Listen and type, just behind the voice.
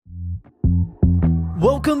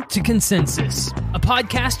Welcome to ConCensis, a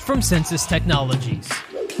podcast from Censis Technologies.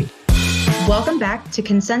 Welcome back to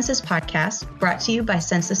ConCensis Podcast, brought to you by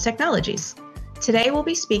Censis Technologies. Today we'll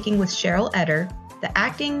be speaking with Sheryl Eder, the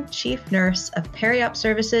Acting Chief Nurse of Periop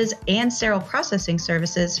Services and Sterile Processing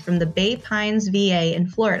Services from the Bay Pines VA in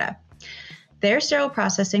Florida. Their sterile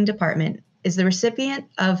processing department is the recipient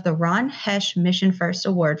of the Ron Hesch Mission First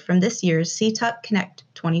Award from this year's CTUP Connect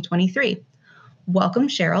 2023. Welcome,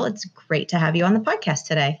 Sheryl. It's great to have you on the podcast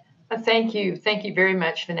today. Thank you. Thank you very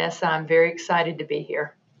much, Vanessa. I'm very excited to be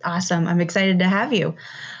here. Awesome. I'm excited to have you.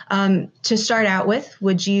 To start out with,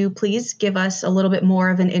 would you please give us a little bit more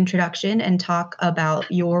of an introduction and talk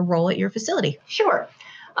about your role at your facility? Sure.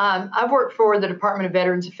 I've worked for the Department of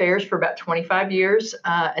Veterans Affairs for about 25 years.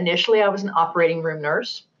 Initially, I was an operating room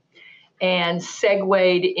nurse and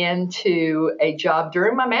segued into a job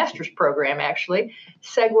during my master's program,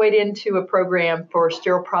 segued into a program for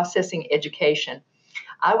sterile processing education.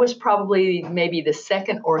 I was probably maybe the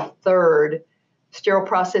second or third sterile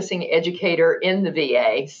processing educator in the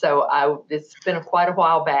VA, so it's been quite a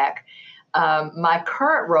while back. My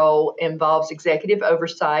current role involves executive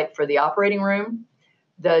oversight for the operating room,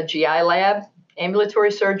 the GI lab,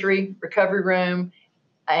 ambulatory surgery, recovery room,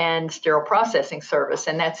 and sterile processing service,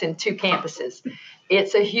 and that's in 2 campuses.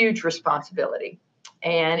 It's a huge responsibility,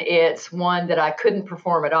 and it's one that I couldn't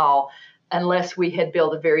perform at all unless we had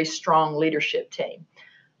built a very strong leadership team.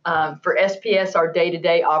 For SPS, our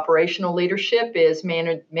day-to-day operational leadership is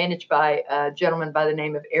managed by a gentleman by the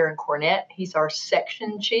name of Aaron Cornett. He's our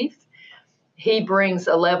section chief. He brings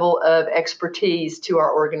a level of expertise to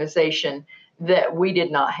our organization that we did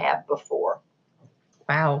not have before.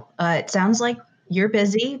 Wow. It sounds like you're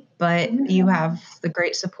busy, but you have the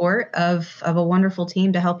great support of a wonderful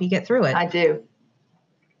team to help you get through it. I do.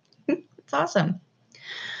 It's awesome.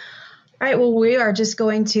 All right. Well, we are just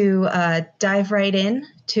going to dive right in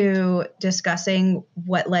to discussing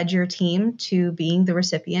what led your team to being the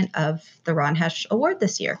recipient of the Ron Hesch Award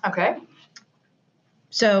this year. Okay.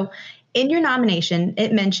 So in your nomination,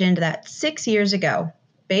 it mentioned that 6 years ago,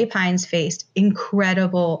 Bay Pines faced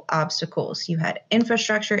incredible obstacles. You had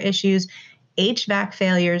infrastructure issues, HVAC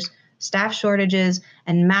failures, staff shortages,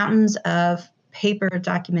 and mountains of paper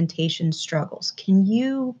documentation struggles. Can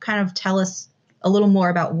you kind of tell us a little more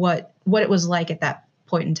about what it was like at that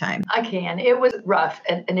point in time? I can. It was rough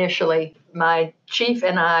initially. My chief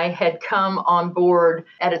and I had come on board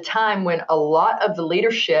at a time when a lot of the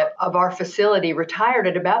leadership of our facility retired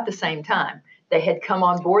at about the same time. They had come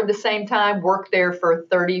on board the same time, worked there for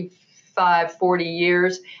 35, 40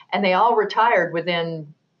 years, and they all retired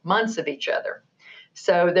within months of each other.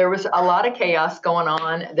 So there was a lot of chaos going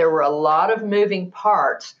on. There were a lot of moving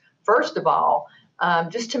parts, first of all,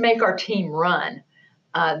 just to make our team run.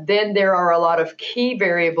 Then there are a lot of key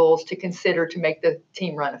variables to consider to make the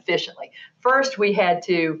team run efficiently. First, we had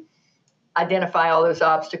to identify all those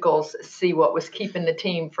obstacles, see what was keeping the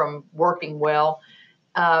team from working well.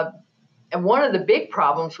 And one of the big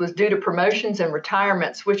problems was due to promotions and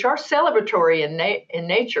retirements, which are celebratory in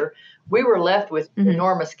nature. We were left with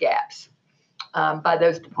enormous gaps by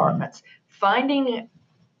those departments. Finding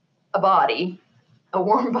a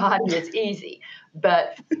warm body is easy,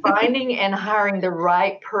 but finding and hiring the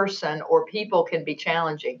right person or people can be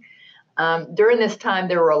challenging. During this time,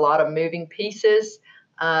 there were a lot of moving pieces.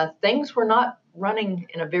 Things were not running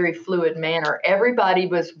in a very fluid manner. Everybody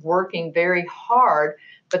was working very hard,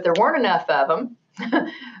 but there weren't enough of them.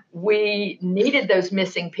 We needed those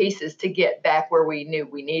missing pieces to get back where we knew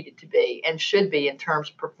we needed to be and should be in terms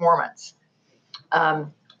of performance.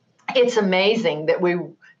 It's amazing that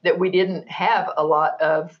we didn't have a lot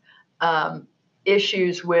of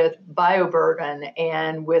issues with bioburden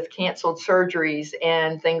and with canceled surgeries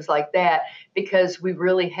and things like that, because we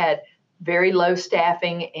really had very low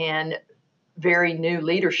staffing and very new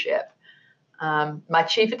leadership. My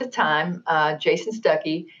chief at the time, Jason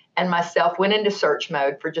Stuckey, and myself went into search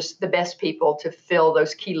mode for just the best people to fill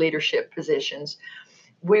those key leadership positions.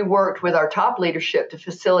 We worked with our top leadership to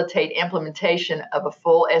facilitate implementation of a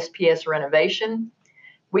full SPS renovation.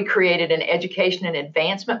 We created an education and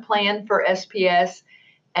advancement plan for SPS.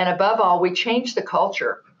 And above all, we changed the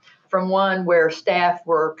culture from one where staff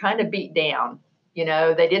were kind of beat down. You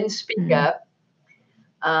know, they didn't speak up.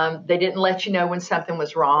 They didn't let you know when something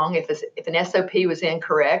was wrong. If an SOP was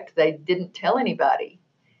incorrect, they didn't tell anybody.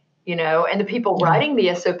 You know, and the people writing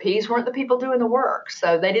the SOPs weren't the people doing the work.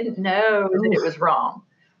 So they didn't know that it was wrong,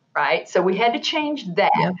 right? So we had to change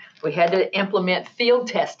that. Yep. We had to implement field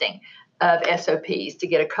testing of SOPs to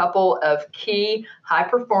get a couple of key high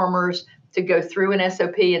performers to go through an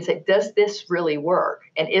SOP and say, does this really work?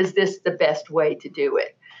 And is this the best way to do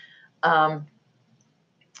it?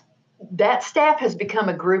 that staff has become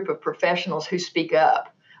a group of professionals who speak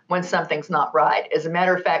up when something's not right. As a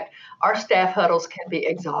matter of fact, our staff huddles can be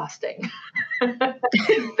exhausting. But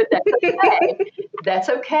that's okay. That's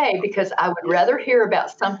okay, because I would rather hear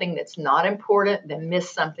about something that's not important than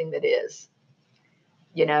miss something that is.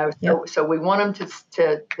 So we want them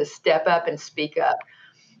to step up and speak up.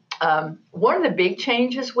 One of the big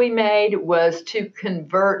changes we made was to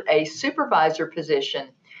convert a supervisor position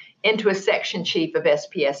into a section chief of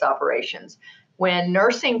SPS operations. When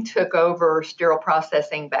nursing took over sterile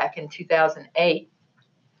processing back in 2008,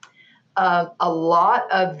 a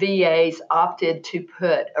lot of VAs opted to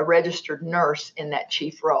put a registered nurse in that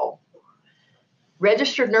chief role.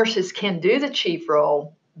 Registered nurses can do the chief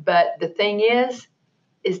role, but the thing is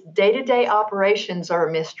day-to-day operations are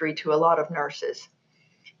a mystery to a lot of nurses.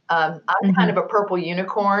 I'm kind of a purple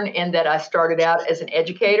unicorn in that I started out as an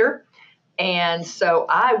educator. And so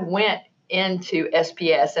I went into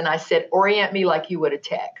SPS and I said, orient me like you would a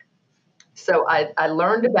tech. So I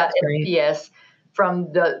learned about SPS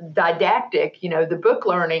from the didactic, the book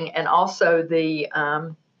learning, and also the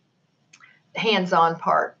hands-on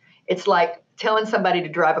part. It's like telling somebody to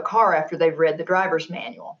drive a car after they've read the driver's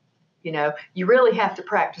manual. You really have to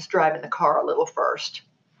practice driving the car a little first.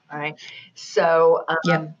 All right. So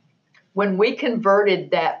when we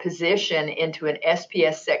converted that position into an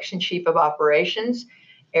SPS section chief of operations,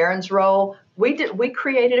 Erin's role, we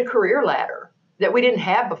created a career ladder that we didn't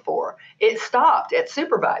have before. It stopped at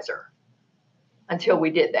supervisor until we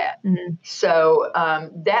did that. So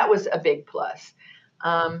that was a big plus.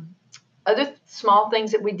 Other small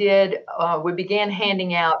things that we did, we began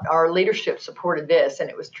handing out, our leadership supported this, and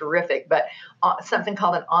it was terrific, but something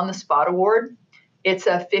called an on-the-spot award. It's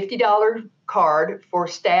a $50 card for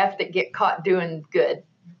staff that get caught doing good.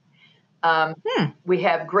 We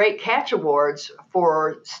have great catch awards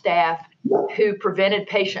for staff who prevented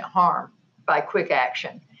patient harm by quick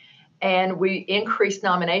action. And we increased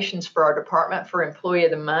nominations for our department for Employee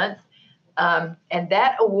of the Month. And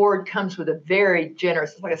that award comes with a very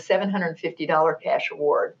generous, it's like a $750 cash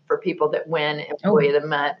award for people that win Employee of the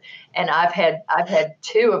Month. And I've had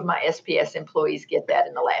 2 of my SPS employees get that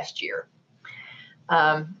in the last year.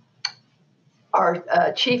 Our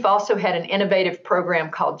chief also had an innovative program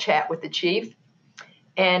called Chat with the Chief,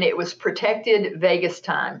 and it was protected Vegas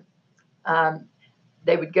time.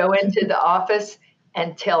 They would go into the office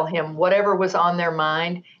and tell him whatever was on their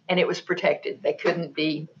mind, and it was protected. They couldn't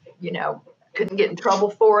be, couldn't get in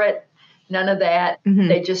trouble for it. None of that.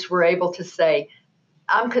 They just were able to say,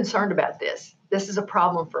 I'm concerned about this. This is a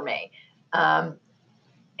problem for me. And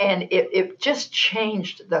it just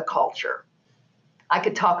changed the culture. I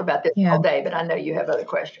could talk about this all day, but I know you have other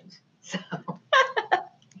questions. So.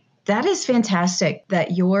 That is fantastic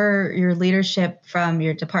that your leadership from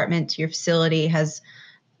your department to your facility has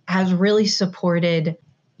really supported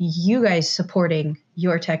you guys supporting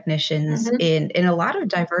your technicians in a lot of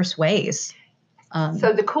diverse ways.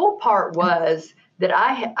 So the cool part was that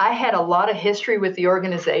I had a lot of history with the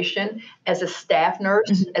organization as a staff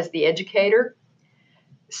nurse, as the educator.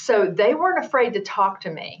 So they weren't afraid to talk to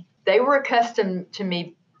me. They were accustomed to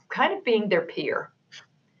me kind of being their peer.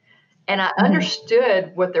 And I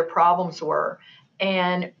understood what their problems were.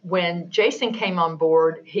 And when Jason came on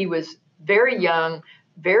board, he was very young,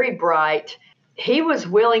 very bright. He was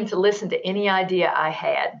willing to listen to any idea I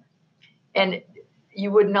had. And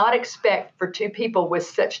you would not expect for 2 people with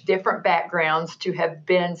such different backgrounds to have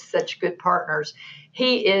been such good partners.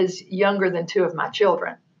 He is younger than 2 of my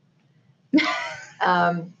children.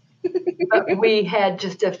 But we had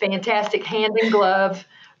just a fantastic hand-in-glove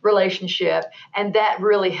relationship, and that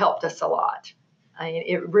really helped us a lot. I mean,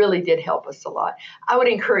 it really did help us a lot. I would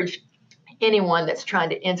encourage anyone that's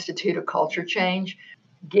trying to institute a culture change,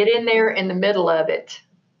 get in there in the middle of it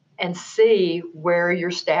and see where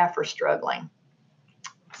your staff are struggling.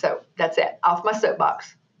 So that's it. Off my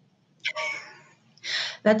soapbox.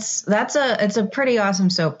 It's a pretty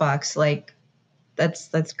awesome soapbox. Like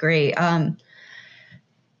that's great.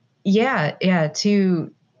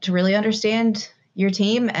 To really understand your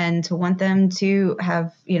team and to want them to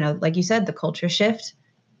have, like you said, the culture shift,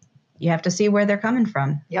 you have to see where they're coming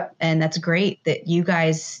from. Yep. And that's great that you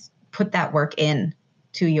guys put that work in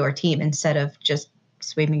to your team instead of just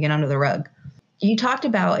sweeping it under the rug. You talked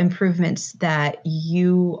about improvements that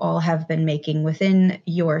you all have been making within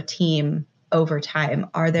your team over time.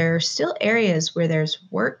 Are there still areas where there's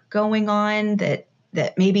work going on that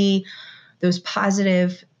maybe those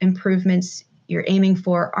positive improvements you're aiming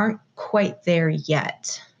for aren't quite there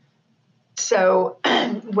yet? So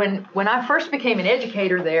when I first became an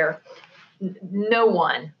educator there, no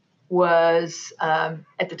one was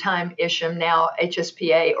at the time ISHM, now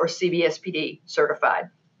HSPA or CBSPD certified.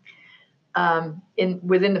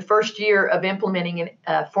 Within the first year of implementing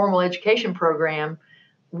a formal education program,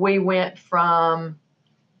 we went from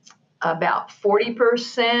about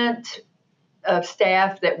 40% of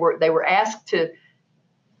staff that were asked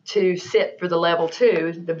to sit for the level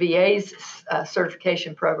 2, the VA's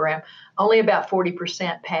certification program. Only about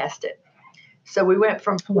 40% passed it. So we went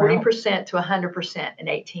from 40% to 100% in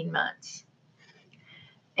 18 months.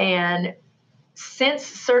 And since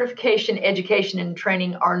certification, education, and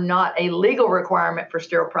training are not a legal requirement for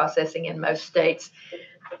sterile processing in most states,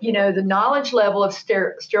 the knowledge level of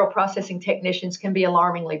sterile processing technicians can be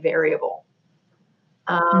alarmingly variable.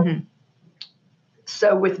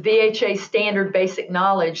 So with VHA standard basic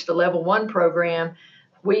knowledge, the level 1 program,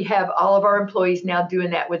 we have all of our employees now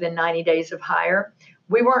doing that within 90 days of hire.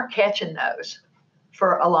 We weren't catching those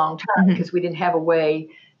for a long time because we didn't have a way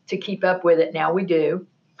to keep up with it. Now we do.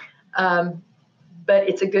 But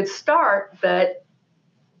it's a good start. But,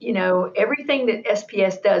 everything that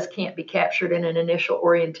SPS does can't be captured in an initial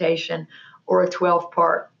orientation or a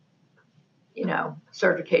 12-part,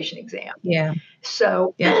 certification exam. Yeah.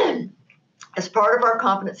 So as part of our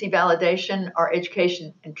competency validation, our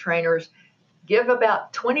education and trainers give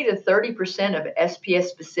about 20 to 30% of SPS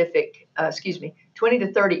specific, 20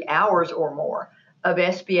 to 30 hours or more of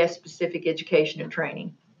SPS specific education and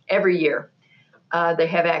training every year. They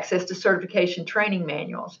have access to certification training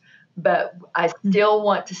manuals, but I still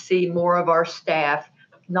want to see more of our staff,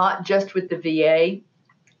 not just with the VA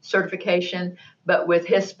certification, but with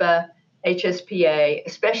HISPA, HSPA,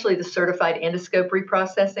 especially the certified endoscope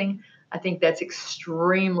reprocessing. I think that's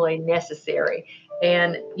extremely necessary.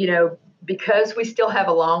 And, because we still have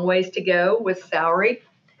a long ways to go with salary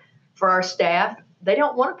for our staff, they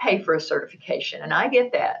don't want to pay for a certification. And I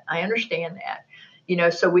get that. I understand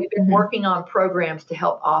that. So we've been working on programs to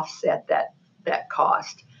help offset that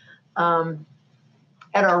cost. At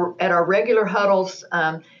our regular huddles,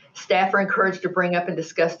 staff are encouraged to bring up and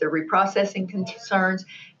discuss their reprocessing concerns.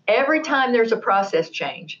 Every time there's a process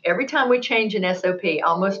change, every time we change an SOP,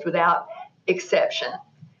 almost without exception,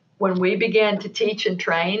 when we begin to teach and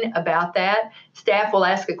train about that, staff will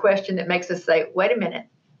ask a question that makes us say, wait a minute,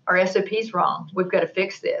 our SOP's wrong. We've got to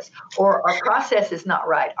fix this. Or our process is not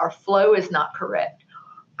right. Our flow is not correct.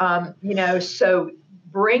 So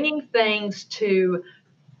bringing things to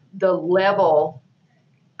the level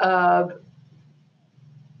of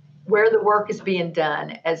where the work is being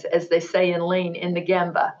done, as they say in Lean, in the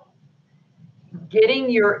Gemba, getting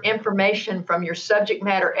your information from your subject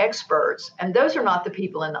matter experts, and those are not the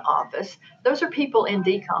people in the office. Those are people in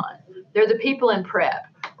decon. They're the people in prep,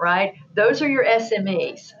 right? Those are your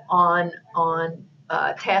SMEs on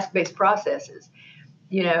task-based processes.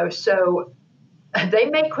 So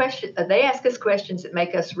they ask us questions that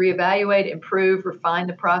make us reevaluate, improve, refine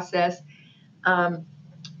the process. In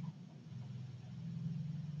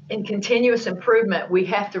continuous improvement, we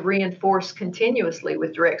have to reinforce continuously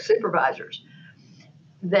with direct supervisors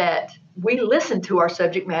that we listen to our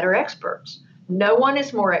subject matter experts. No one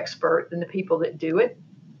is more expert than the people that do it.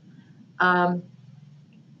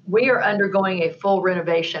 We are undergoing a full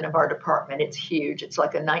renovation of our department. It's huge. It's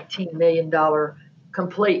like a $19 million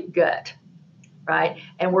complete gut, right?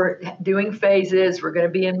 And we're doing phases. We're going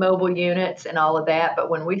to be in mobile units and all of that.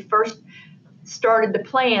 But when we first started the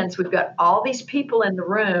plans, we've got all these people in the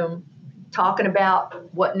room talking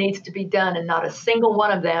about what needs to be done, and not a single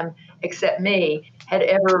one of them, except me, had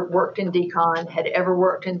ever worked in decon, had ever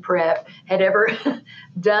worked in prep, had ever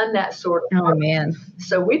done that sort of work. Oh, man.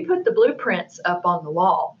 So we put the blueprints up on the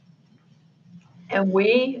wall, and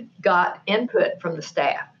we got input from the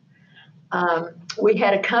staff. We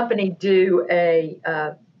had a company do a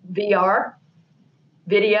VR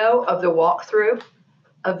video of the walkthrough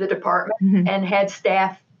of the department and had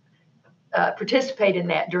staff participate in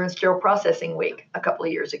that during Sterile Processing Week a couple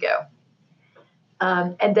of years ago.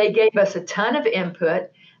 And they gave us a ton of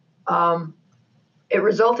input. It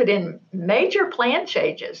resulted in major plan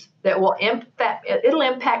changes that will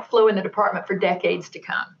impact flow in the department for decades to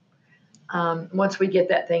come once we get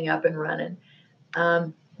that thing up and running.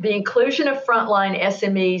 The inclusion of frontline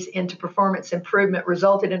SMEs into performance improvement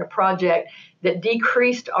resulted in a project that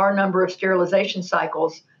decreased our number of sterilization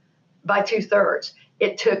cycles by 2/3.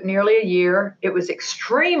 It took nearly a year. It was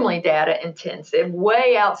extremely data intensive,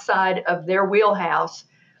 way outside of their wheelhouse,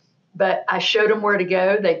 but I showed them where to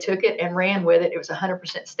go. They took it and ran with it. It was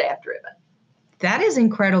 100% staff driven. That is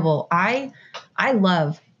incredible. I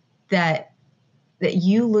love that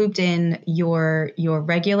you looped in your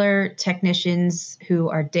regular technicians who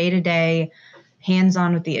are day-to-day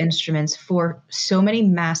hands-on with the instruments for so many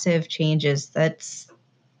massive changes.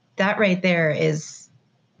 That right there is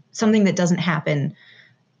something that doesn't happen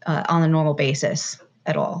on a normal basis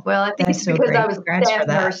at all. Well, I think That's it's so because great. I was a Congrats for staff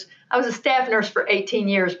that. nurse. I was a staff nurse for 18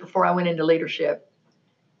 years before I went into leadership.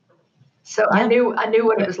 So Yeah. I knew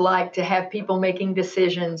what it was like to have people making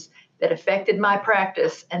decisions that affected my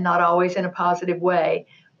practice, and not always in a positive way,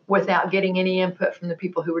 without getting any input from the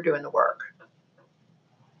people who were doing the work.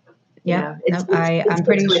 Yeah, nope, I'm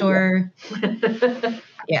pretty sure.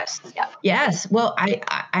 Yes. Yeah. Yes. Well,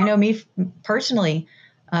 I know me personally,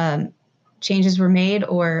 changes were made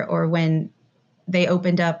or when they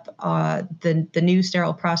opened up the new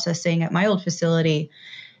sterile processing at my old facility,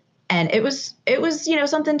 and it was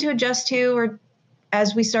something to adjust to, or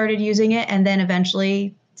as we started using it, and then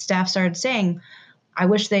eventually staff started saying, I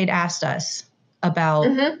wish they'd asked us about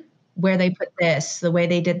where they put this, the way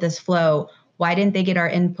they did this flow. Why didn't they get our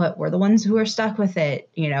input? We're the ones who are stuck with it,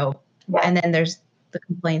 Yeah. And then there's the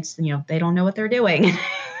complaints, they don't know what they're doing.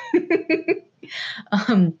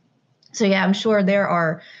 So yeah, I'm sure there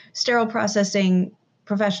are sterile processing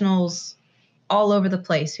professionals all over the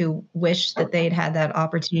place who wish that they'd had that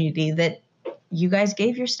opportunity that you guys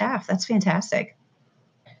gave your staff. That's fantastic.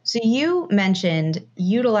 So you mentioned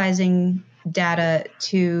utilizing data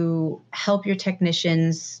to help your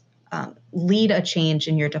technicians lead a change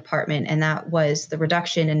in your department, and that was the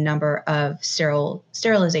reduction in number of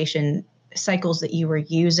sterilization cycles that you were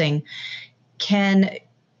using. Can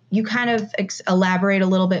you kind of elaborate a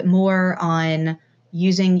little bit more on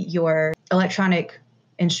using your electronic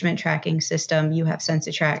instrument tracking system? You have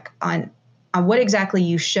SensiTrack, on what exactly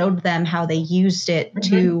you showed them, how they used it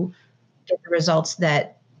to get the results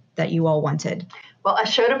that you all wanted. Well, I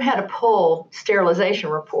showed them how to pull sterilization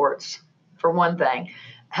reports, for one thing,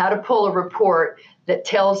 how to pull a report that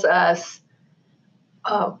tells us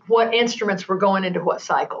what instruments were going into what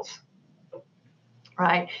cycles,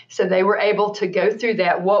 right? So they were able to go through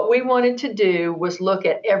that. What we wanted to do was look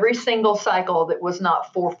at every single cycle that was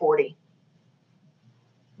not 440,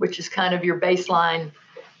 which is kind of your baseline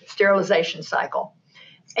sterilization cycle.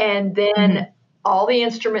 And then all the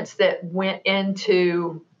instruments that went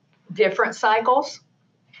into different cycles,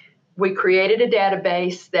 we created a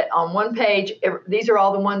database that on one page, these are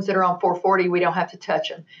all the ones that are on 440, we don't have to touch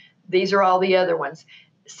them. These are all the other ones.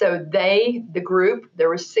 So the group, there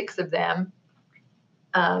were 6 of them,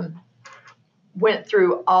 went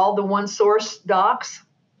through all the one source docs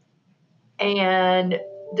and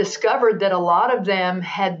discovered that a lot of them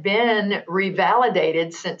had been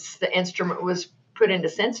revalidated since the instrument was put into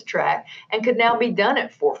SensiTrack and could now be done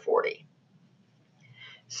at 440.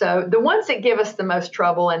 So the ones that give us the most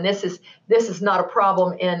trouble, and this is not a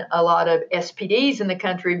problem in a lot of SPDs in the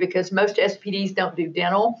country because most SPDs don't do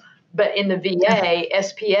dental, but in the VA,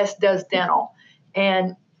 SPS does dental,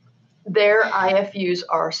 and their IFUs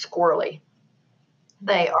are squirrely.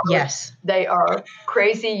 They are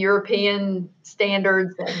crazy European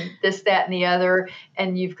standards and this, that, and the other,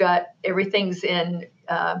 and you've got everything's in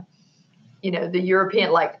the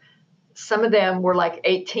European, like some of them were like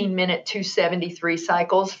 18-minute 273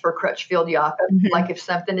 cycles for Crutchfield Jakob. Like if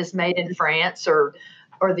something is made in France or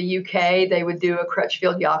the UK, they would do a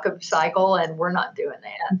Crutchfield Jakob cycle, and we're not doing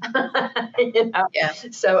that. Yeah.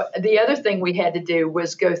 So the other thing we had to do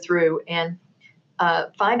was go through and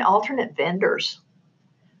find alternate vendors,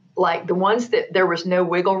 like the ones that there was no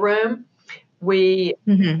wiggle room. We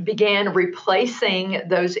began replacing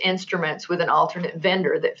those instruments with an alternate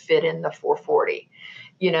vendor that fit in the 440.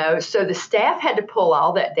 So the staff had to pull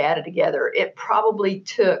all that data together. It probably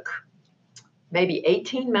took maybe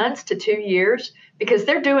 18 months to 2 years because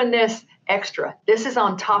they're doing this extra. This is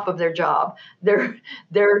on top of their job. They're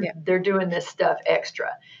doing this stuff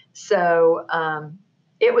extra. So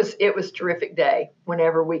it was a terrific day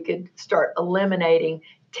whenever we could start eliminating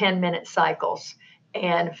 10-minute cycles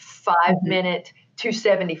and 5-minute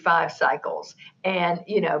 275 cycles. And,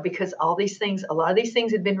 because a lot of these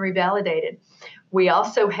things had been revalidated. We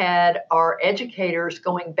also had our educators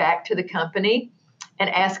going back to the company and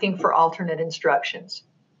asking for alternate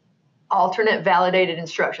validated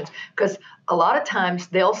instructions, because a lot of times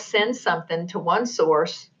they'll send something to one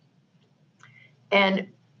source and,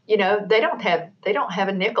 they don't have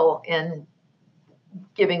a nickel in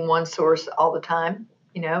giving one source all the time,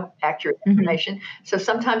 accurate information. So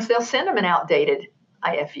sometimes they'll send them an outdated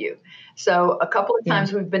IFU. So a couple of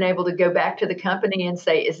times we've been able to go back to the company and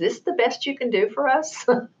say, is this the best you can do for us?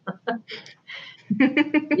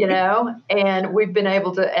 And we've been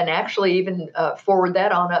able to, and actually even forward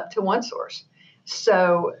that on up to one source.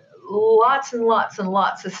 So lots and lots and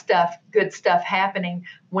lots of stuff, good stuff happening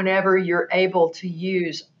whenever you're able to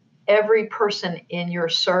use every person in your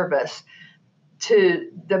service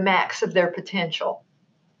to the max of their potential.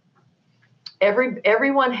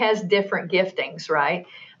 Everyone has different giftings, right?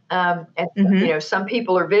 And some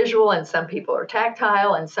people are visual, and some people are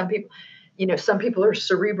tactile, and some people are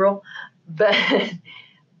cerebral, but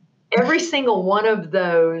every single one of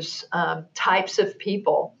those types of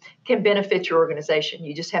people can benefit your organization.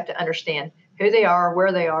 You just have to understand who they are,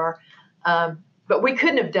 where they are. But we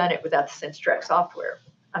couldn't have done it without the SenseTrack software.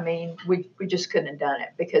 I mean, we just couldn't have done it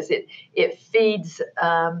because it feeds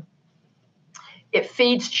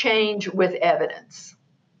change with evidence,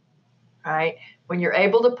 right? When you're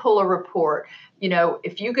able to pull a report,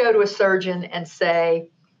 if you go to a surgeon and say,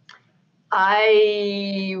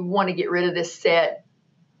 I want to get rid of this set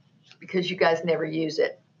because you guys never use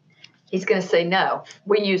it, he's going to say, no,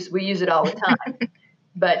 we use it all the time.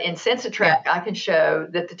 But in SenseTrack, I can show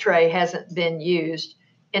that the tray hasn't been used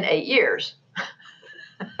in 8 years.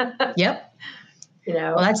 Yep.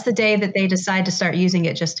 Well, that's the day that they decide to start using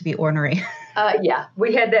it just to be ornery. Yeah,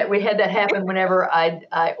 we had that happen whenever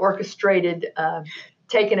I orchestrated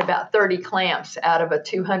taking about 30 clamps out of a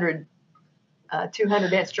 200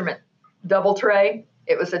 instrument double tray.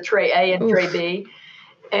 It was a tray A and tray B.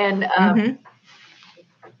 And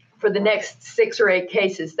for the next 6 or 8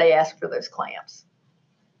 cases, they asked for those clamps.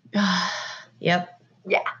 Yep.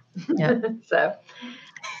 Yeah. So,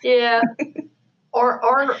 yeah.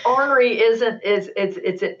 Ornery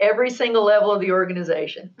it's at every single level of the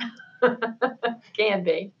organization. Can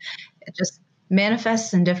be. It just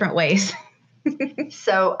manifests in different ways.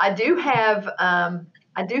 So I do have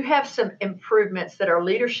some improvements that our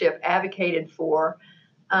leadership advocated for,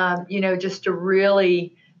 just to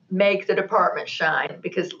really make the department shine,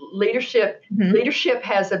 because leadership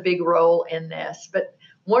has a big role in this. But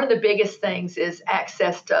one of the biggest things is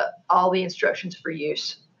access to all the instructions for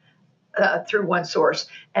use through one source,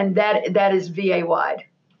 and that is VA wide.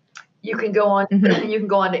 You can go on you can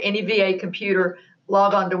go onto any VA computer,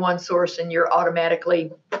 log on to one source, and you're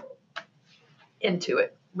automatically into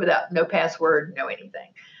it without no password, no anything.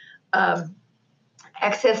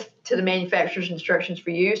 Access to the manufacturer's instructions for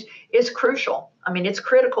use is crucial. I mean, it's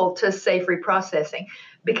critical to safe reprocessing,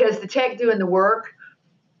 because the tech doing the work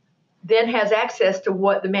then has access to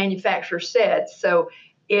what the manufacturer said. So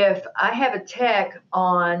if I have a tech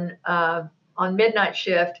on midnight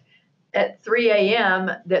shift at 3 a.m.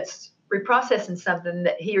 that's reprocessing something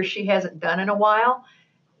that he or she hasn't done in a while,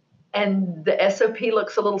 and the SOP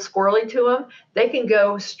looks a little squirrely to them, they can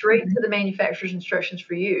go straight to the manufacturer's instructions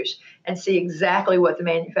for use and see exactly what the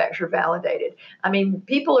manufacturer validated. I mean,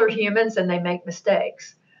 people are humans and they make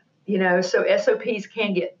mistakes, so SOPs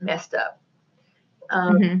can get messed up.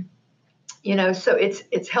 So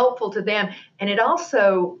it's helpful to them, and it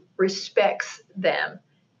also respects them.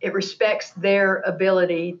 It respects their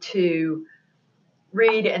ability to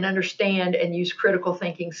read and understand and use critical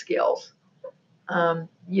thinking skills.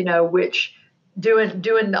 Which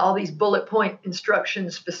doing all these bullet point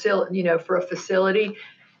instructions for a facility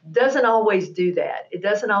doesn't always do that. It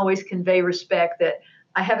doesn't always convey respect that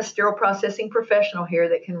I have a sterile processing professional here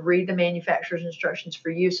that can read the manufacturer's instructions for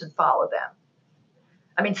use and follow them.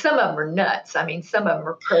 I mean, some of them are nuts. I mean, some of them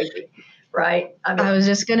are crazy, right? I was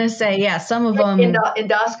just going to say, some of them,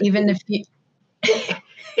 endoscopy, even if you...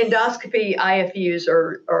 endoscopy IFUs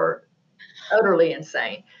are utterly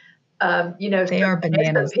insane. They are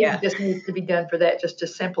bananas. SOP just needs to be done for that, just to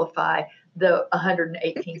simplify the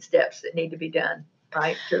 118 steps that need to be done,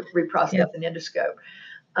 right, to reprocess an endoscope.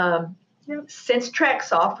 SenseTrack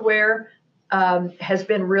software has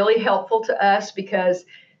been really helpful to us, because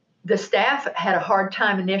the staff had a hard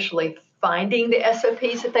time initially finding the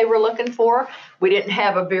SOPs that they were looking for. We didn't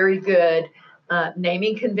have a very good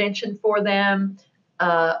naming convention for them,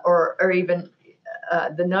 or even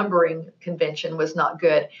the numbering convention was not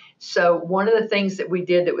good. So one of the things that we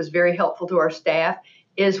did that was very helpful to our staff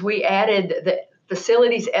is we added the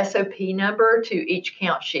facility's SOP number to each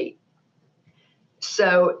count sheet.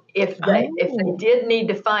 So if they did need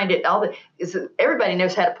to find it, everybody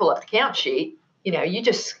knows how to pull up the count sheet. You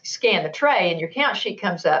just scan the tray and your count sheet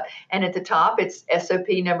comes up, and at the top it's SOP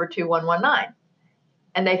number 2119,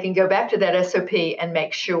 and they can go back to that SOP and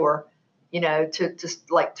make sure, to just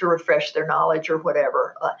like to refresh their knowledge or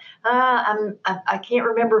whatever. I can't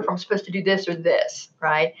remember if I'm supposed to do this or this,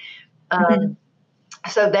 right?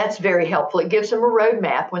 So that's very helpful. It gives them a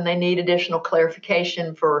roadmap when they need additional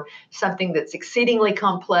clarification for something that's exceedingly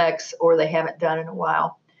complex or they haven't done in a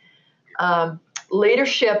while.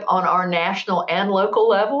 Leadership on our national and local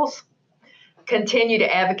levels continue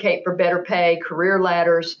to advocate for better pay, career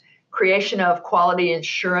ladders, creation of quality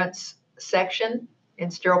insurance section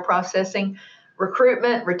in sterile processing,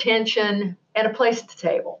 recruitment, retention, and a place at the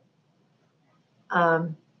table.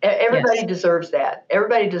 Everybody deserves that.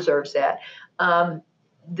 Everybody deserves that.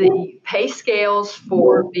 The pay scales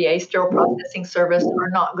for VA sterile processing service are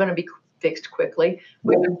not going to be fixed quickly.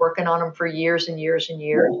 We've been working on them for years and years and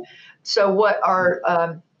years. So what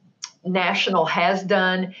our national has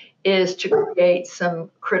done is to create some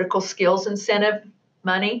critical skills incentive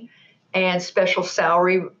money and special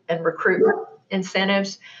salary and recruitment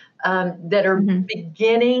incentives that are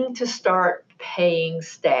beginning to start paying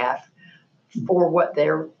staff for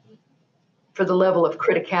for the level of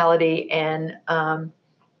criticality and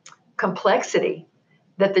complexity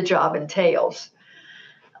that the job entails.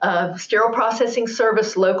 Sterile processing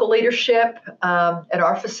service local leadership at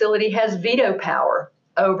our facility has veto power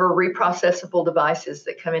over reprocessable devices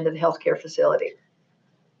that come into the healthcare facility.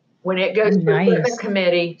 When it goes to the equipment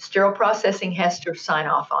committee, sterile processing has to sign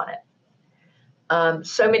off on it.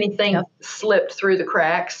 So many things slipped through the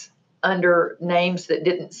cracks under names that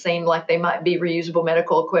didn't seem like they might be reusable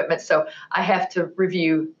medical equipment. So I have to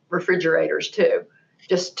review refrigerators too,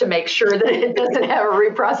 just to make sure that it doesn't have a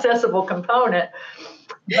reprocessable component.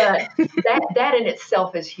 But that in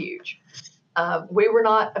itself is huge. We were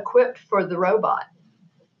not equipped for the robot.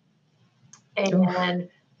 And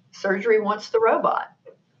surgery wants the robot.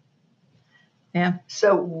 Yeah.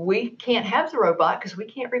 So we can't have the robot because we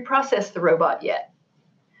can't reprocess the robot yet.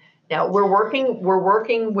 Now we're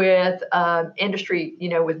working with industry,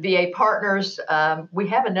 with VA partners. We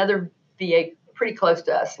have another VA pretty close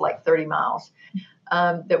to us, like 30 miles,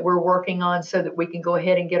 that we're working on so that we can go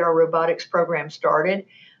ahead and get our robotics program started.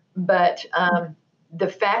 But the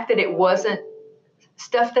fact that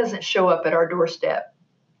stuff doesn't show up at our doorstep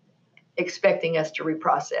expecting us to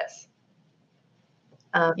reprocess.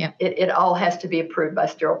 It all has to be approved by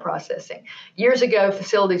sterile processing. Years ago,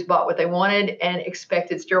 facilities bought what they wanted and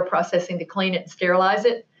expected sterile processing to clean it and sterilize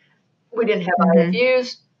it. We didn't have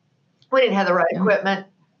IFUs. We didn't have the right equipment.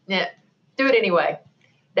 Yeah, do it anyway.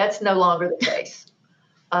 That's no longer the case.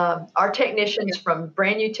 Our technicians, from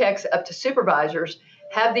brand new techs up to supervisors,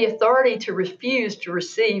 have the authority to refuse to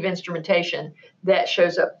receive instrumentation that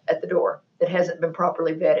shows up at the door that hasn't been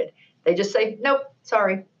properly vetted. They just say, nope,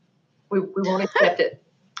 sorry, we won't accept it.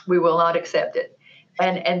 We will not accept it.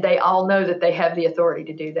 And they all know that they have the authority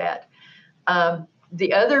to do that.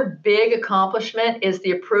 The other big accomplishment is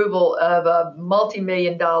the approval of a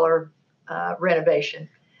multi-million-dollar renovation.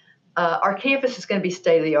 Our campus is going to be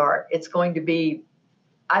state-of-the-art.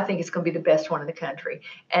 I think it's going to be the best one in the country.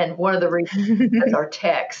 And one of the reasons is our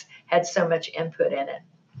techs had so much input in it.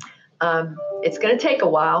 It's going to take a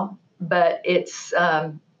while, but it's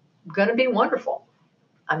going to be wonderful.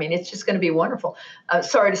 I mean, it's just going to be wonderful.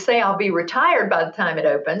 Sorry to say I'll be retired by the time it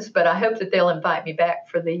opens, but I hope that they'll invite me back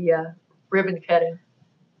for the ribbon cutting.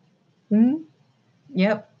 Mm-hmm.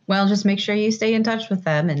 Yep. Well, just make sure you stay in touch with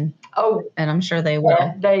them, and I'm sure they will.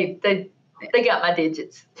 Yeah, they got my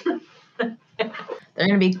digits. They're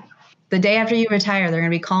going to be, the day after you retire, they're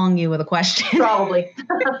going to be calling you with a question. Probably.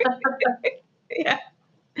 Yeah.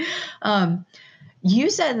 You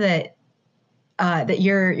said that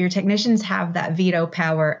your technicians have that veto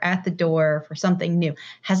power at the door for something new.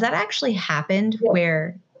 Has that actually happened? Yeah.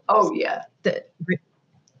 Where? Oh yeah.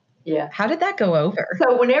 Yeah. How did that go over?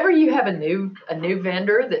 So whenever you have a new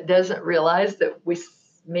vendor that doesn't realize that we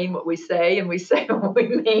mean what we say and we say what we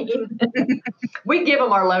mean, we give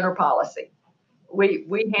them our loaner policy.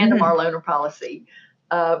 We hand them our loaner policy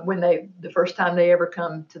when the first time they ever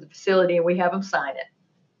come to the facility, and we have them sign it,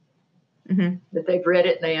 that they've read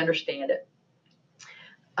it and they understand it.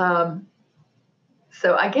 So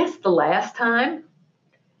I guess the last time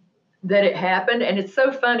that it happened, and it's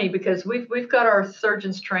so funny because we've got our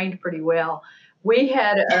surgeons trained pretty well. We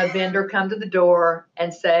had a vendor come to the door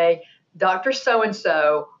and say, Dr.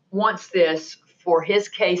 So-and-so wants this for his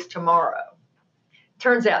case tomorrow.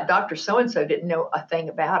 Turns out Dr. So-and-so didn't know a thing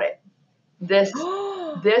about it.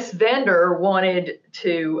 This vendor wanted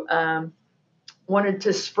to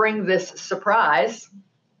spring this surprise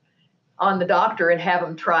on the doctor and have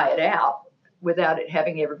him try it out without it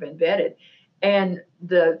having ever been vetted. And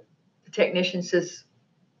the technician says,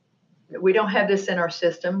 we don't have this in our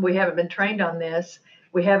system. We haven't been trained on this.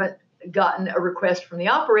 We haven't gotten a request from the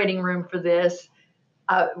operating room for this.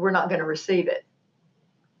 We're not going to receive it.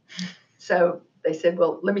 So they said,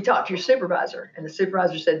 well, let me talk to your supervisor. And the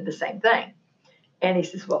supervisor said the same thing. And he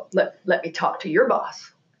says, well, let me talk to your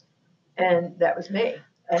boss. And that was me.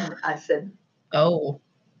 And I said, oh,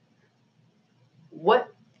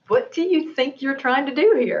 what do you think you're trying to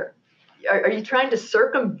do here? Are you trying to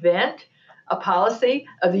circumvent a policy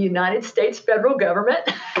of the United States federal government?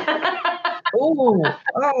 Oh,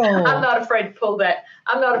 I'm not afraid to pull that.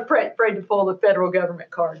 I'm not afraid to pull the federal government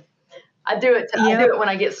card. I do it when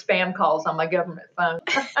I get spam calls on my government phone.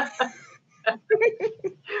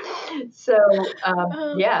 So,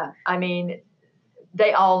 yeah, I mean,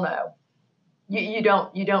 they all know. You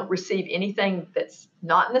don't receive anything that's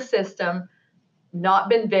not in the system, not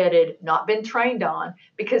been vetted, not been trained on,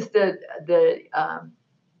 because the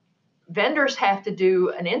vendors have to do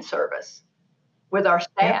an in-service with our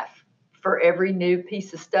staff for every new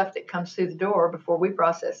piece of stuff that comes through the door before we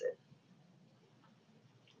process it.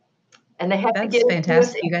 And they have to get it to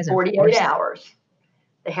us in 48 hours.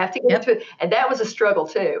 They have to get it to it. And that was a struggle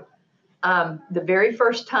too. The very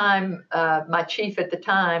first time my chief at the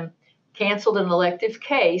time canceled an elective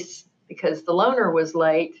case because the loaner was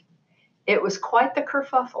late, it was quite the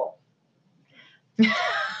kerfuffle.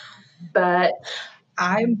 But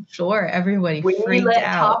I'm sure everybody freaked out. We let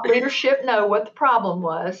top leadership know what the problem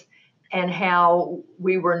was and how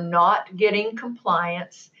we were not getting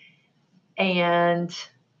compliance, and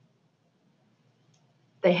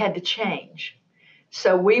they had to change.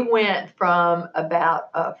 So we went from about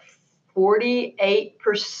a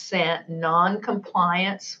 48%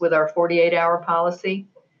 non-compliance with our 48-hour policy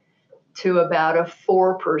to about a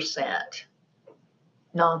 4%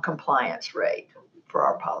 non-compliance rate for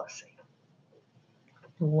our policy.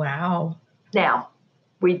 Wow. Now,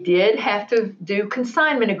 we did have to do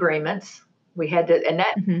consignment agreements. We had to, and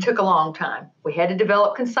that took a long time. We had to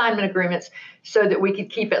develop consignment agreements so that we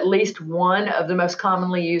could keep at least one of the most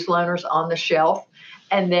commonly used loaners on the shelf.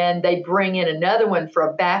 And then they bring in another one for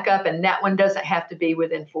a backup, and that one doesn't have to be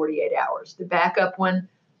within 48 hours. The backup one,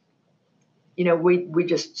 we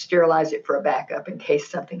just sterilize it for a backup in case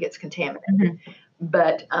something gets contaminated.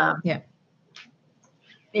 But our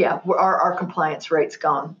compliance rate's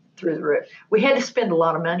gone through the roof. We had to spend a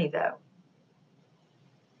lot of money though.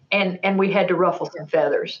 And we had to ruffle some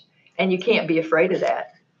feathers, and you can't be afraid of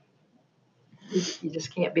that. You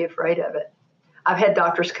just can't be afraid of it. I've had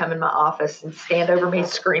doctors come in my office and stand over me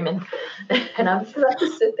screaming, and I'm just have to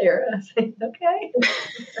sit there and I say, okay.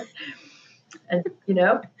 And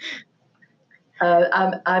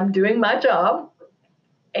I'm doing my job,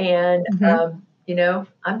 and I'm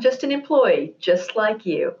just an employee, just like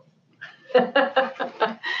you.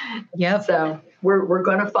 Yep. So we're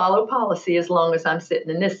going to follow policy as long as I'm sitting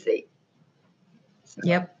in this seat. So.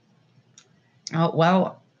 Yep. Oh,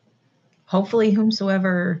 well, hopefully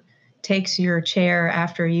whomsoever takes your chair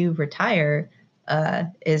after you retire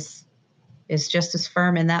is just as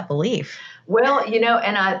firm in that belief. Well,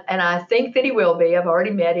 and I think that he will be. I've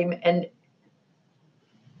already met him, and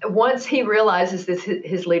once he realizes that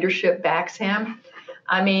his leadership backs him,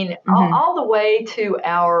 I mean, all the way to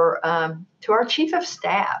our chief of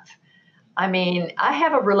staff. I mean, I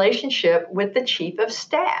have a relationship with the chief of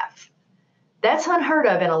staff. That's unheard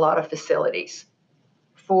of in a lot of facilities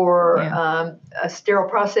for a sterile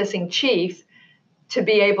processing chief to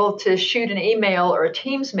be able to shoot an email or a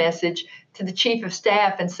Teams message to the chief of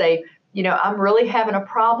staff and say, I'm really having a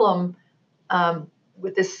problem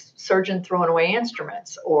with this surgeon throwing away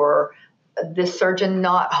instruments, or this surgeon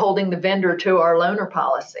not holding the vendor to our loaner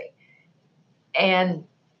policy. And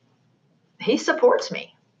he supports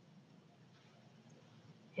me.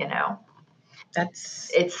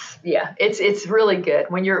 It's really good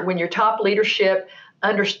when your top leadership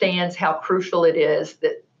understands how crucial it is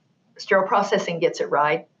that sterile processing gets it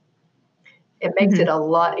right. It makes it a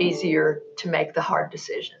lot easier to make the hard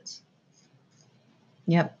decisions.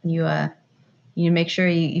 Yep. You make sure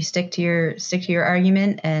you stick to your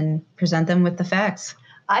argument and present them with the facts.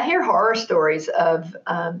 I hear horror stories of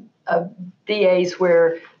VAs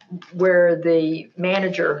where the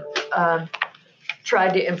manager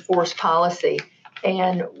tried to enforce policy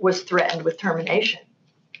and was threatened with termination.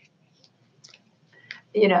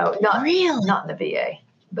 Not really? Not in the VA,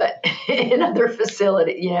 but in other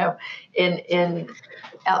facilities, in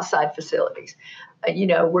outside facilities,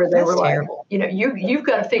 where they were terrible. Like, you've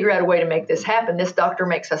got to figure out a way to make this happen. This doctor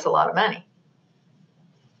makes us a lot of money,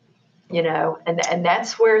 and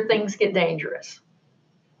that's where things get dangerous.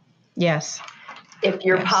 Yes. If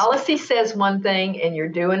your policy says one thing and you're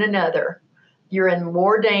doing another, you're in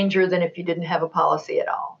more danger than if you didn't have a policy at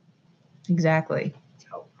all. Exactly.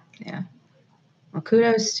 So, yeah. Well,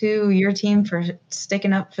 kudos to your team for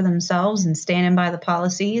sticking up for themselves and standing by the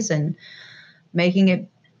policies and making it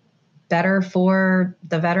better for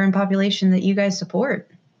the veteran population that you guys support.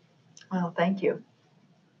 Well, thank you.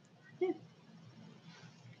 Yeah.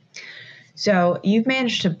 So you've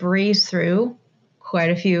managed to breeze through quite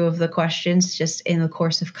a few of the questions just in the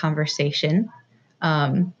course of conversation,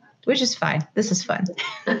 which is fine. This is fun.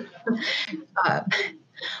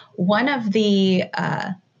 One of the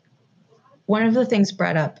things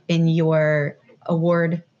brought up in your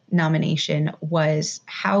award nomination was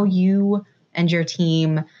how you and your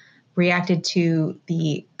team reacted to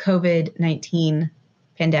the COVID-19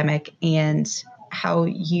 pandemic and how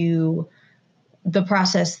the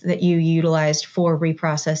process that you utilized for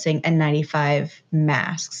reprocessing N95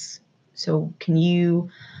 masks. So can you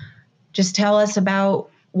just tell us about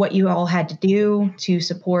what you all had to do to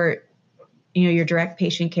support, your direct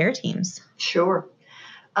patient care teams? Sure.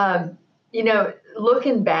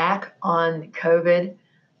 Looking back on COVID,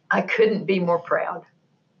 I couldn't be more proud.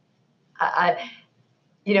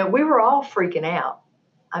 We were all freaking out.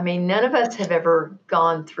 I mean, none of us have ever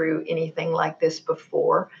gone through anything like this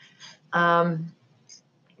before.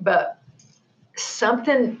 But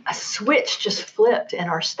a switch just flipped in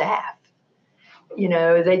our staff.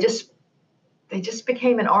 They just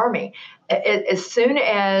became an army. As soon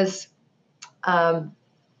as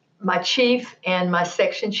my chief and my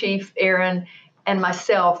section chief, Aaron, and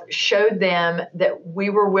myself showed them that we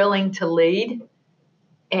were willing to lead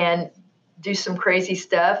and do some crazy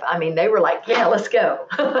stuff. I mean, they were like, yeah, let's go,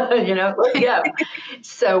 let's go.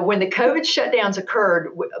 So when the COVID shutdowns occurred,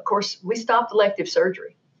 of course, we stopped elective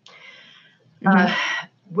surgery.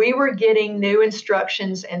 We were getting new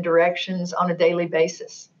instructions and directions on a daily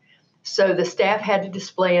basis. So the staff had to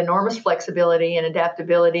display enormous flexibility and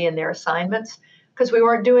adaptability in their assignments because we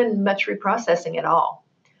weren't doing much reprocessing at all.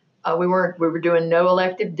 We were doing no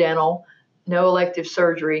elective dental, no elective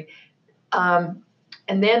surgery.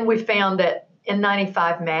 And then we found that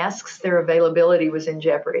N95 masks, their availability was in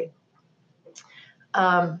jeopardy.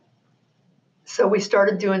 So we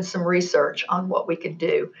started doing some research on what we could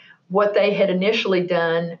do. What they had initially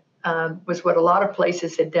done was what a lot of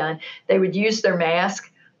places had done. They would use their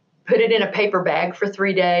mask, put it in a paper bag for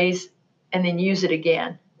 3 days, and then use it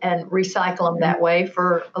again and recycle them that way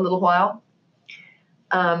for a little while.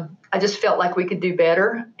 I just felt like we could do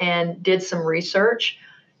better and did some research.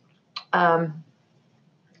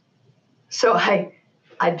 So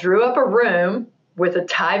I drew up a room with a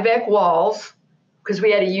Tyvek walls because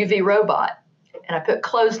we had a UV robot, and I put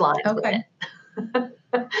clotheslines in it.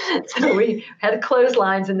 So we had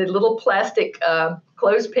clotheslines and the little plastic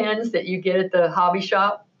clothespins that you get at the hobby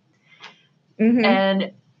shop.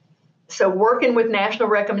 And so working with national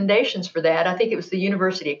recommendations for that, I think it was the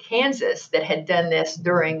University of Kansas that had done this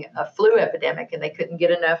during a flu epidemic, and they couldn't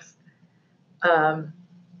get enough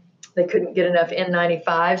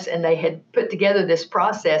N95s, and they had put together this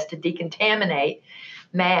process to decontaminate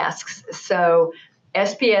masks. So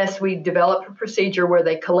SPS, we developed a procedure where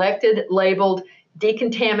they collected, labeled,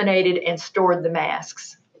 decontaminated, and stored the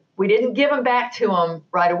masks. We didn't give them back to them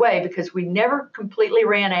right away because we never completely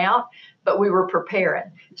ran out, but we were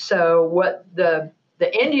preparing. So what the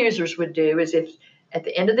end users would do is if at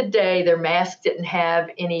the end of the day their mask didn't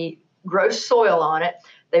have any gross soil on it,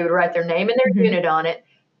 they would write their name and their unit on it,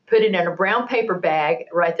 put it in a brown paper bag,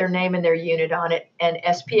 write their name and their unit on it, and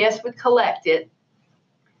SPS would collect it.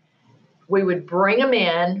 We would bring them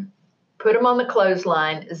in, put them on the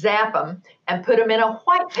clothesline, zap them, and put them in a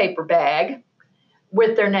white paper bag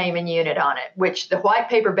with their name and unit on it, which the white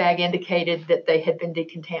paper bag indicated that they had been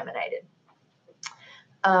decontaminated.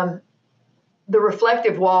 The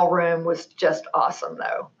reflective wall room was just awesome,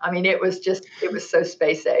 though. I mean, it was so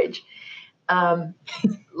space age.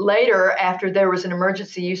 Later, after there was an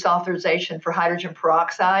emergency use authorization for hydrogen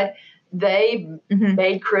peroxide, they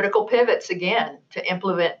made critical pivots again to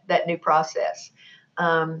implement that new process.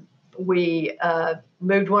 We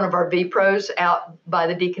moved one of our V-Pros out by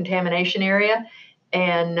the decontamination area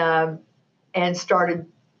and started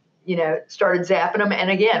zapping them. And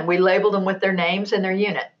again, we labeled them with their names and their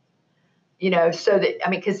unit. So that,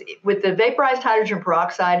 because with the vaporized hydrogen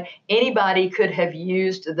peroxide, anybody could have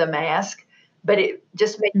used the mask, but it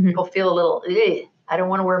just made people feel a little, I don't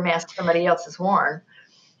want to wear a mask somebody else has worn,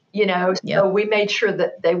 So we made sure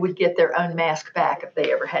that they would get their own mask back if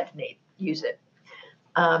they ever had to use it.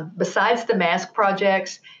 Besides the mask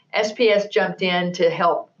projects, SPS jumped in to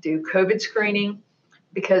help do COVID screening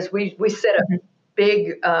because we set up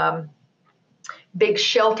big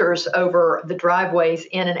shelters over the driveways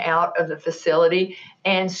in and out of the facility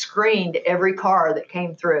and screened every car that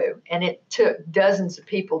came through. And it took dozens of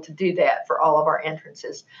people to do that for all of our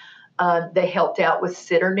entrances. They helped out with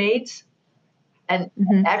sitter needs. And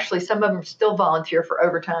actually, some of them still volunteer for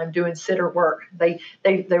overtime doing sitter work. They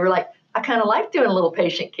were like, I kind of like doing a little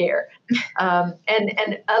patient care. And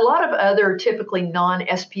a lot of other typically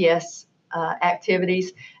non-SPS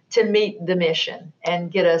activities to meet the mission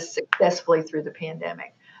and get us successfully through the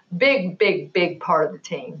pandemic. Big part of the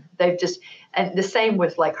team. And the same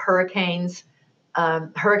with like hurricanes.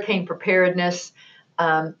 hurricane preparedness,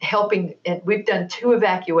 helping. And we've done 2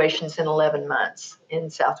 evacuations in 11 months in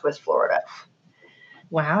Southwest Florida.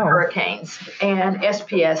 Wow. Hurricanes. And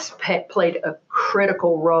SPS played a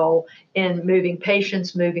critical role in moving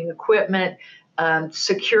patients, moving equipment,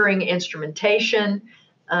 securing instrumentation,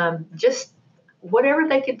 just whatever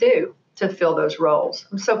they could do to fill those roles.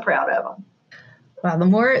 I'm so proud of them. Wow, the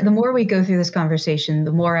more we go through this conversation,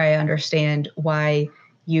 the more I understand why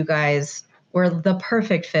you guys were the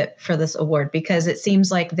perfect fit for this award, because it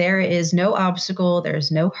seems like there is no obstacle,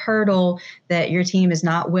 there's no hurdle that your team is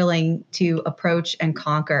not willing to approach and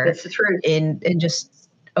conquer. That's the truth. In just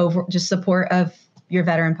support of your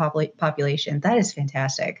veteran population. That is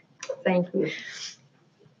fantastic. Thank you.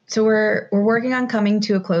 So we're working on coming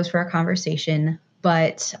to a close for our conversation,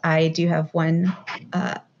 but I do have one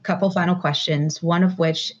couple final questions, one of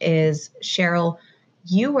which is, Sheryl,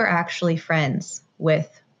 you were actually friends with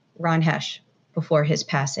Ron Hesch before his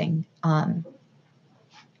passing.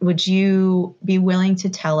 Would you be willing to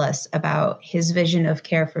tell us about his vision of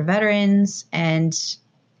care for veterans and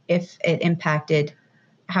if it impacted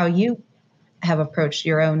how you have approached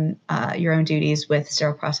your own duties with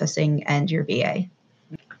sterile processing and your VA?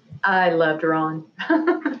 I loved Ron.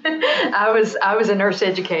 I was a nurse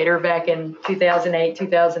educator back in 2008,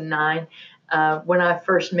 2009, when I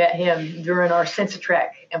first met him during our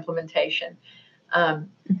CensiTrack implementation.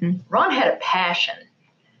 Ron had a passion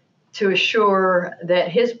to assure that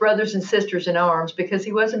his brothers and sisters in arms, because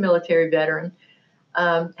he was a military veteran,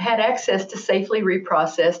 had access to safely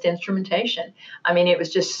reprocessed instrumentation. I mean, it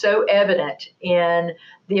was just so evident in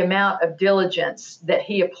the amount of diligence that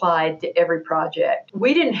he applied to every project.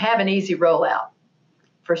 We didn't have an easy rollout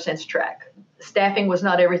for CensiTrack. Staffing was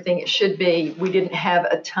not everything it should be. We didn't have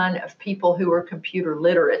a ton of people who were computer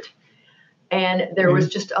literate. And there was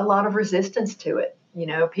just a lot of resistance to it. You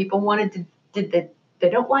know, people wanted to, they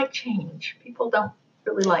don't like change. People don't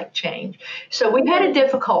really like change. So we had a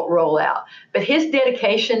difficult rollout, but his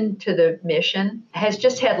dedication to the mission has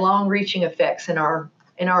just had long-reaching effects in our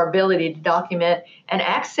ability to document and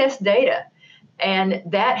access data. And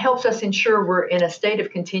that helps us ensure we're in a state of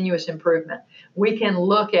continuous improvement. We can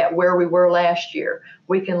look at where we were last year.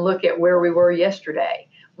 We can look at where we were yesterday.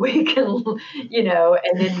 We can,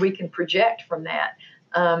 and then we can project from that.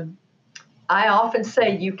 I often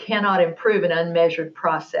say you cannot improve an unmeasured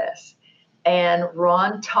process. And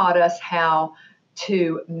Ron taught us how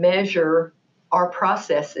to measure our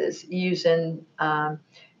processes using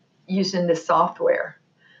the software.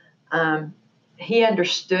 He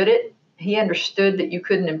understood it. He understood that you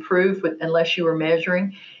couldn't improve unless you were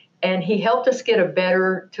measuring. And he helped us get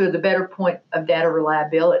to the better point of data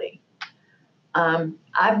reliability.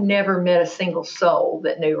 I've never met a single soul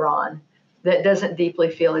that knew Ron that doesn't deeply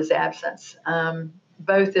feel his absence,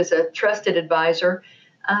 both as a trusted advisor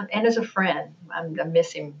and as a friend. I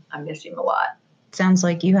miss him. I miss him a lot. Sounds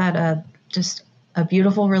like you had just a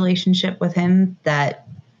beautiful relationship with him that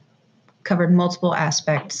covered multiple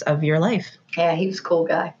aspects of your life. Yeah, he was a cool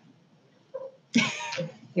guy.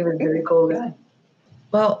 He was a very cool guy.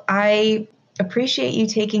 Well, I appreciate you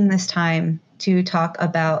taking this time to talk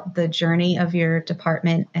about the journey of your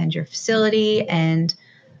department and your facility and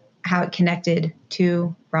how it connected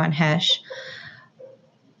to Ron Hesch.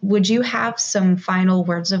 Would you have some final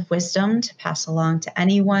words of wisdom to pass along to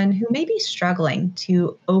anyone who may be struggling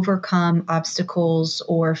to overcome obstacles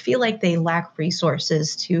or feel like they lack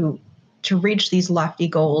resources to reach these lofty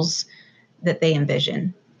goals that they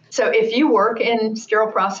envision? So if you work in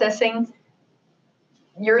sterile processing,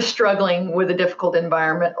 you're struggling with a difficult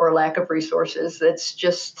environment or lack of resources. That's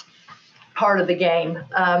just part of the game.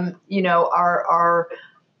 Our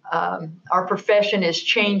profession is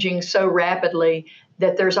changing so rapidly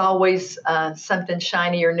that there's always something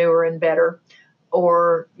shinier, newer, and better.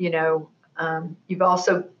 Or, you've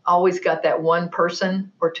also always got that one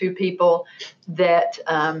person or two people that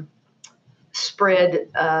spread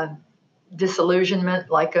disillusionment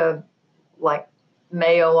like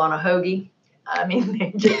mayo on a hoagie. I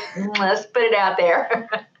mean, let's put it out there.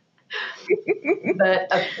 But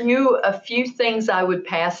a few things I would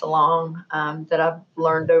pass along that I've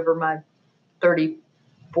learned over my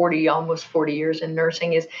 40, almost 40 years in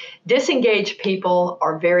nursing is disengaged people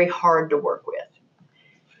are very hard to work with.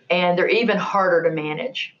 And they're even harder to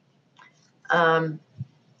manage.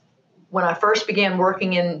 When I first began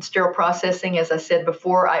working in sterile processing, as I said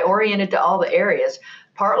before, I oriented to all the areas,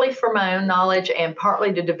 partly for my own knowledge and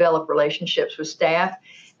partly to develop relationships with staff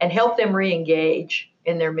and help them re-engage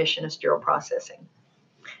in their mission of sterile processing.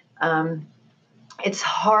 It's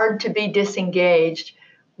hard to be disengaged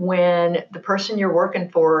when the person you're working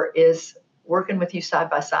for is working with you side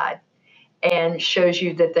by side and shows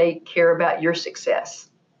you that they care about your success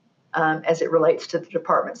as it relates to the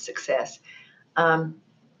department's success.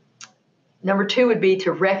 Number 2 would be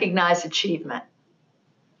to recognize achievement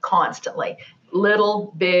constantly.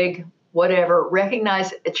 Little, big, whatever,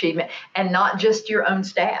 recognize achievement, and not just your own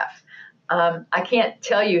staff. I can't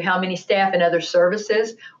tell you how many staff in other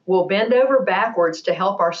services will bend over backwards to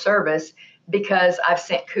help our service because I've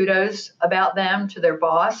sent kudos about them to their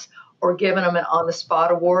boss or given them an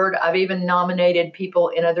on-the-spot award. I've even nominated people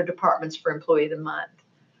in other departments for Employee of the Month.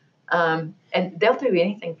 And they'll do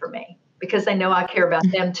anything for me because they know I care about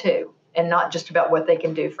them too, and not just about what they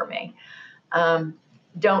can do for me.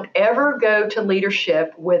 Don't ever go to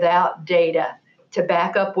leadership without data to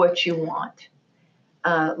back up what you want.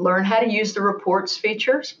 Learn how to use the reports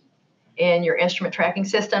features in your instrument tracking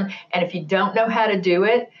system. And if you don't know how to do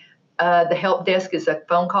it, the help desk is a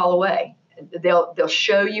phone call away. They'll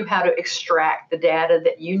show you how to extract the data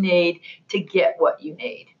that you need to get what you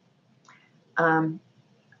need.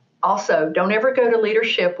 Also, don't ever go to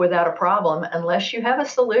leadership without a problem unless you have a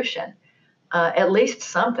solution, at least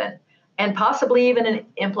something, and possibly even an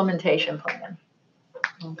implementation plan.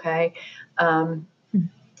 Okay.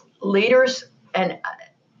 Leaders, and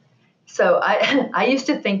so I used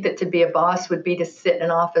to think that to be a boss would be to sit in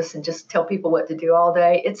an office and just tell people what to do all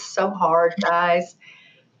day. It's so hard, guys.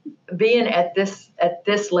 Being at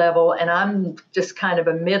this level, and I'm just kind of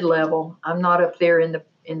a mid-level. I'm not up there in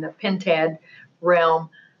the pentad realm.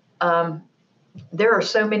 There are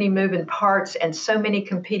so many moving parts and so many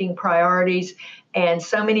competing priorities and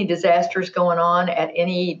so many disasters going on at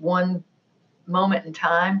any one moment in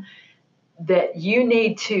time that you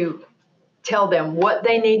need to tell them what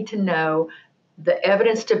they need to know, the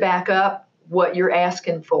evidence to back up what you're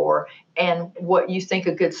asking for, and what you think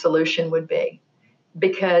a good solution would be.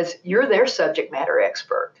 Because you're their subject matter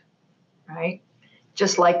expert, right?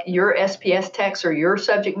 Just like your SPS techs are your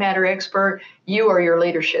subject matter expert, you are your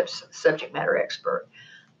leadership's subject matter expert.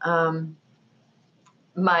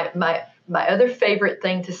 My other favorite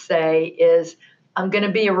thing to say is, I'm going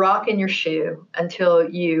to be a rock in your shoe until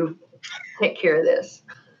you take care of this.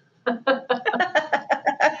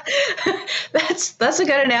 That's a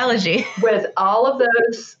good analogy. With all of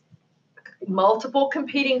those multiple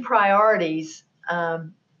competing priorities,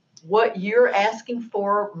 what you're asking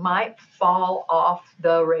for might fall off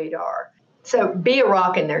the radar. So be a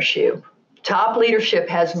rock in their shoe. Top leadership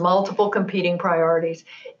has multiple competing priorities.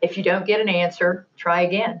 If you don't get an answer, try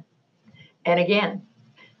again and again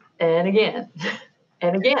and again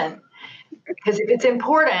and again. Because if it's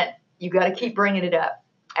important, you got to keep bringing it up.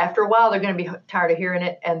 After a while, they're going to be tired of hearing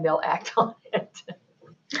it and they'll act on it.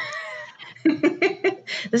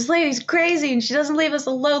 This lady's crazy and she doesn't leave us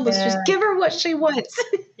alone. Let's just give her what she wants.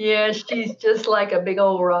 Yeah, she's just like a big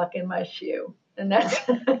old rock in my shoe. And that's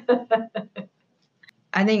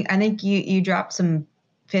I think you dropped some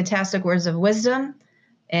fantastic words of wisdom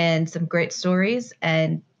and some great stories.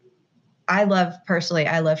 And I love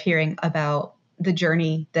hearing about the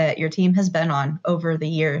journey that your team has been on over the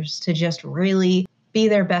years to just really be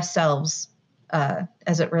their best selves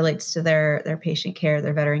as it relates to their patient care,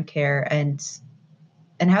 their veteran care, and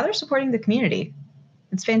how they're supporting the community.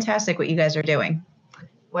 It's fantastic what you guys are doing.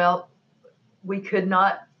 Well, we could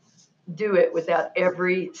not do it without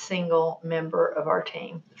every single member of our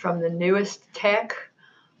team, from the newest tech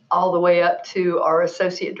all the way up to our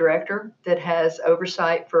associate director that has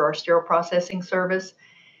oversight for our sterile processing service.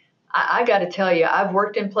 I got to tell you, I've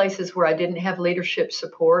worked in places where I didn't have leadership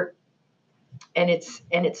support, and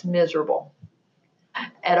it's miserable.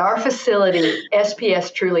 At our facility,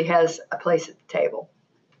 SPS truly has a place at the table,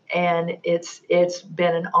 and it's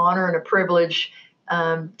been an honor and a privilege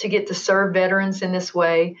to get to serve veterans in this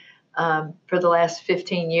way for the last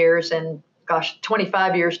 15 years, and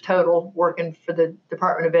 25 years total working for the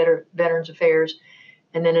Department of Veterans Affairs,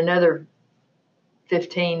 and then another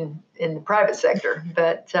 15 in the private sector.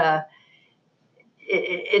 But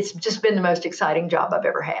it's just been the most exciting job I've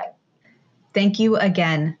ever had. Thank you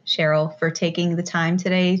again, Sheryl, for taking the time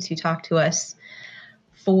today to talk to us.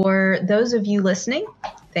 For those of you listening,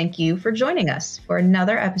 thank you for joining us for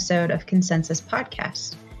another episode of ConCensis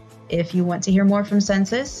Podcast. If you want to hear more from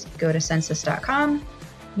Censis, go to censis.com,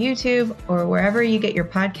 YouTube, or wherever you get your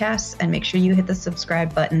podcasts, and make sure you hit the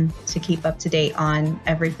subscribe button to keep up to date on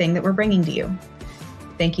everything that we're bringing to you.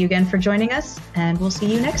 Thank you again for joining us, and we'll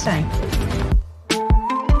see you next time.